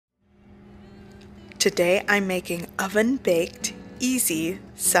Today I'm making oven-baked, easy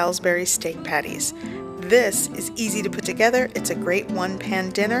Salisbury steak patties. This is easy to put together, it's a great one-pan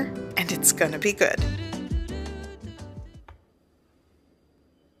dinner, and it's gonna be good.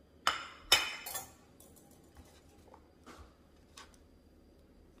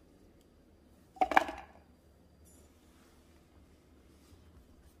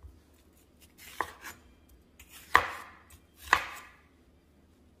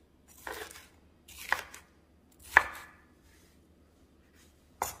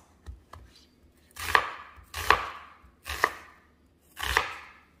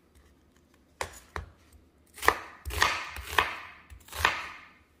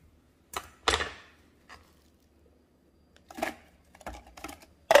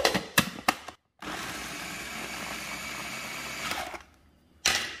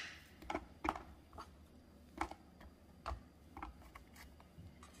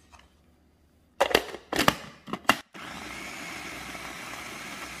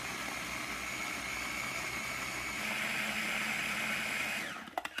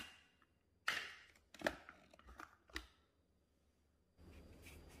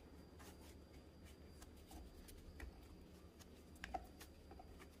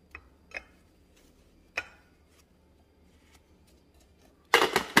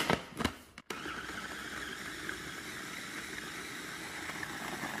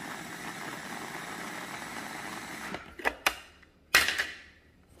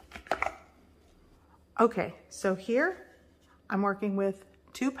 Okay, so here I'm working with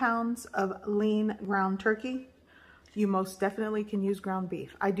 2 pounds of lean ground turkey. You most definitely can use ground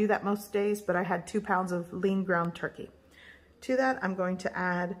beef. I do that most days, but I had 2 pounds of lean ground turkey. To that, I'm going to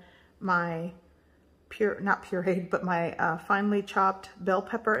add my not pureed, but my finely chopped bell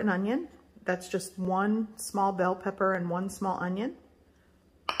pepper and onion. That's just 1 small bell pepper and 1 small onion.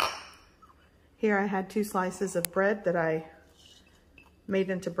 Here I had 2 slices of bread that I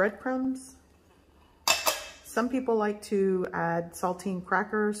made into breadcrumbs. Some people like to add saltine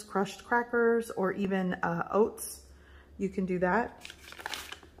crackers, crushed crackers, or even oats. You can do that.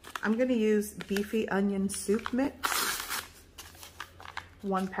 I'm gonna use beefy onion soup mix,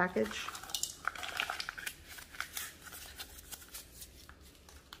 1 package.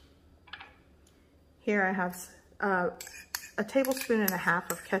 Here I have a tablespoon and a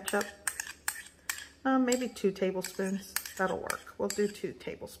half of ketchup. Maybe 2 tablespoons, that'll work. We'll do 2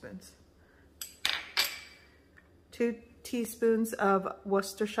 tablespoons. 2 teaspoons of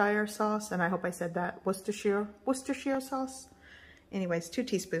Worcestershire sauce, and I hope I said that, Worcestershire sauce. Anyways, 2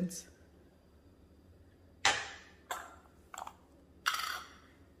 teaspoons.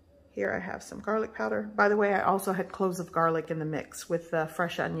 Here I have some garlic powder. By the way, I also had cloves of garlic in the mix with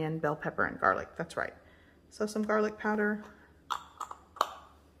fresh onion, bell pepper, and garlic. That's right. So some garlic powder,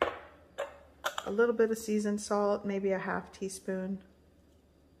 a little bit of seasoned salt, maybe a ½ teaspoon.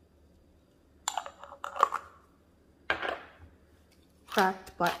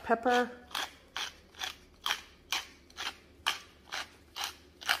 Cracked black pepper,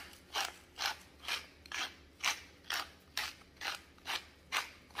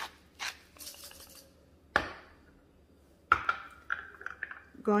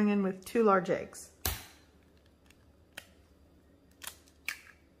 going in with 2 large eggs.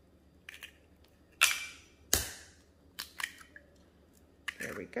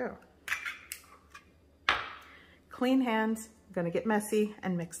 There we go. Clean hands. I'm gonna get messy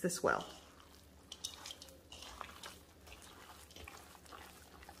and mix this well.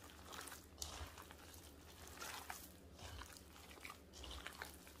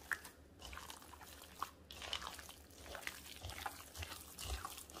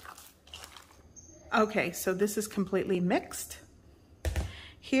 Okay, so this is completely mixed.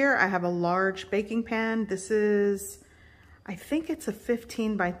 Here I have a large baking pan. This is, I think it's a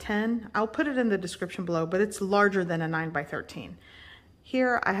 15 by 10. I'll put it in the description below, but it's larger than a 9 by 13.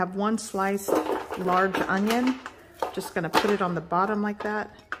 Here I have 1 sliced large onion. Just gonna put it on the bottom like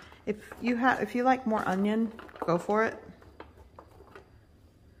that. If you like more onion, go for it.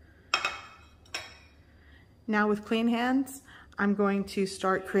 Now with clean hands, I'm going to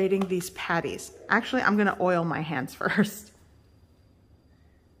start creating these patties. Actually, I'm gonna oil my hands first.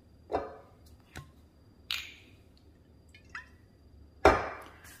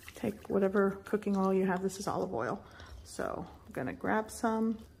 Take whatever cooking oil you have. This is olive oil. So I'm gonna grab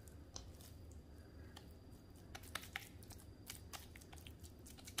some.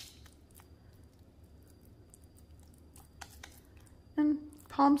 And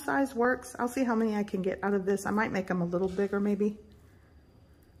palm size works. I'll see how many I can get out of this. I might make them a little bigger maybe.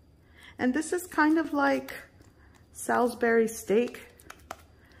 And this is kind of like Salisbury steak.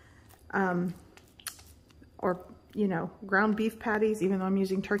 or, you know, ground beef patties, even though I'm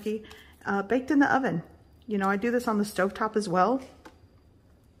using turkey, baked in the oven. You know, I do this on the stovetop as well.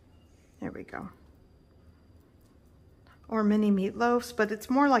 There we go. Or mini meatloafs, but it's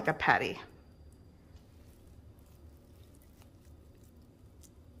more like a patty.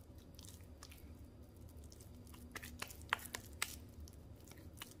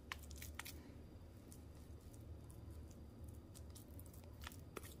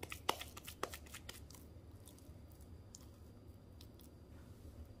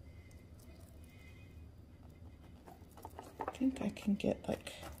 I think I can get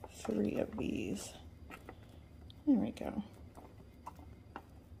like 3 of these. There we go.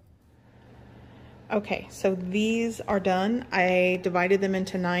 Okay, so these are done. I divided them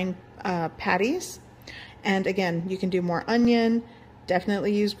into 9 patties. And again, you can do more onion.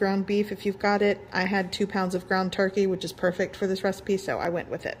 Definitely use ground beef if you've got it. I had 2 pounds of ground turkey, which is perfect for this recipe, so I went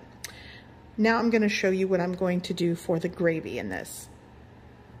with it. Now I'm going to show you what I'm going to do for the gravy in this.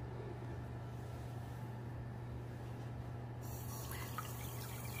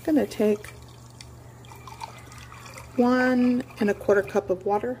 I'm going to take 1 1/4 cup of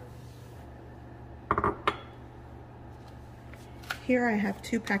water. Here I have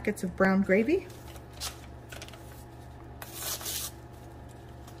 2 packets of brown gravy.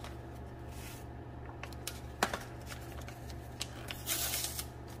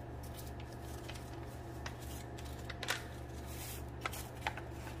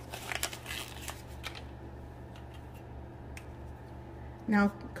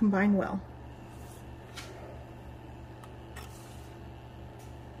 Now combine well.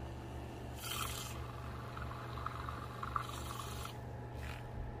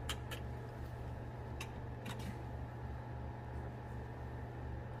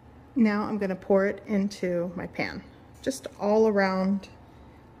 Now I'm going to pour it into my pan, just all around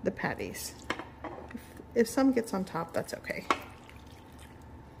the patties. If some gets on top, that's okay.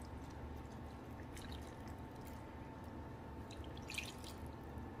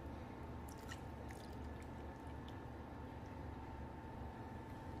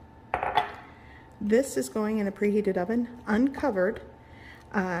 This is going in a preheated oven, uncovered,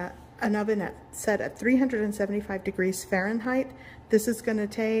 an oven set at 375 degrees Fahrenheit. This is going to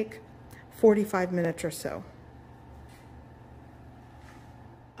take 45 minutes or so.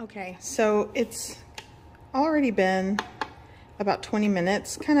 Okay, so it's already been about 20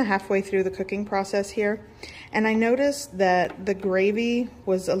 minutes, kind of halfway through the cooking process here. And I noticed that the gravy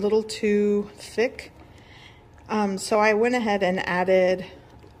was a little too thick. So I went ahead and added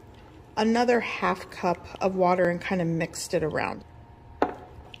another ½ cup of water and kind of mixed it around.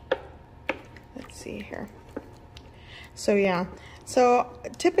 Let's see here. So yeah, so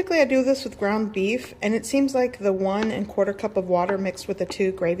typically I do this with ground beef, and it seems like the 1 1/4 cup of water mixed with the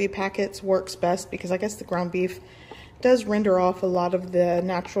 2 gravy packets works best, because I guess the ground beef does render off a lot of the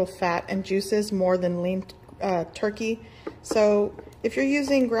natural fat and juices more than lean turkey. So if you're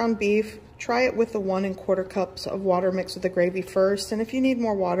using ground beef, try it with the 1 1/4 cups of water mixed with the gravy first, and if you need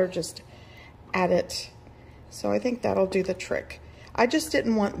more water, just add it. So I think that'll do the trick. I just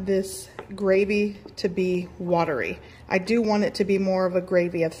didn't want this gravy to be watery. I do want it to be more of a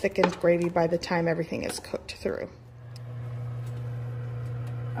gravy, a thickened gravy by the time everything is cooked through.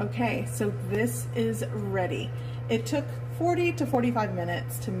 Okay, so this is ready. It took 40 to 45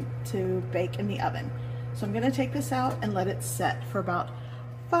 minutes to bake in the oven. So I'm gonna take this out and let it set for about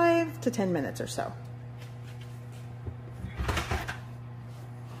 5 to 10 minutes or so.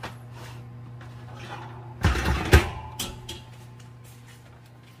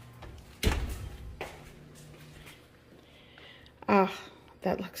 Ah,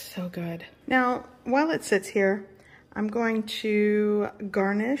 that looks so good. Now, while it sits here, I'm going to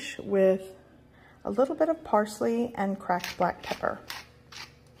garnish with a little bit of parsley and cracked black pepper.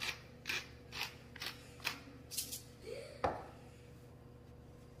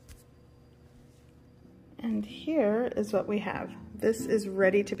 And here is what we have. This is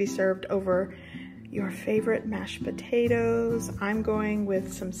ready to be served over your favorite mashed potatoes. I'm going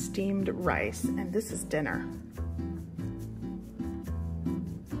with some steamed rice, and this is dinner.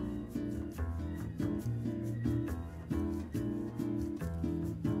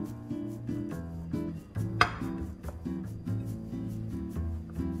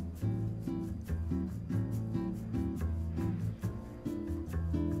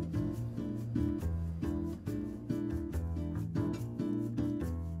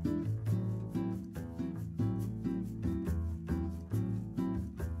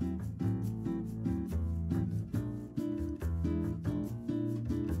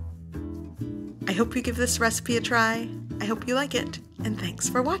 I hope you give this recipe a try. I hope you like it, and thanks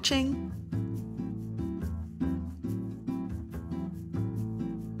for watching.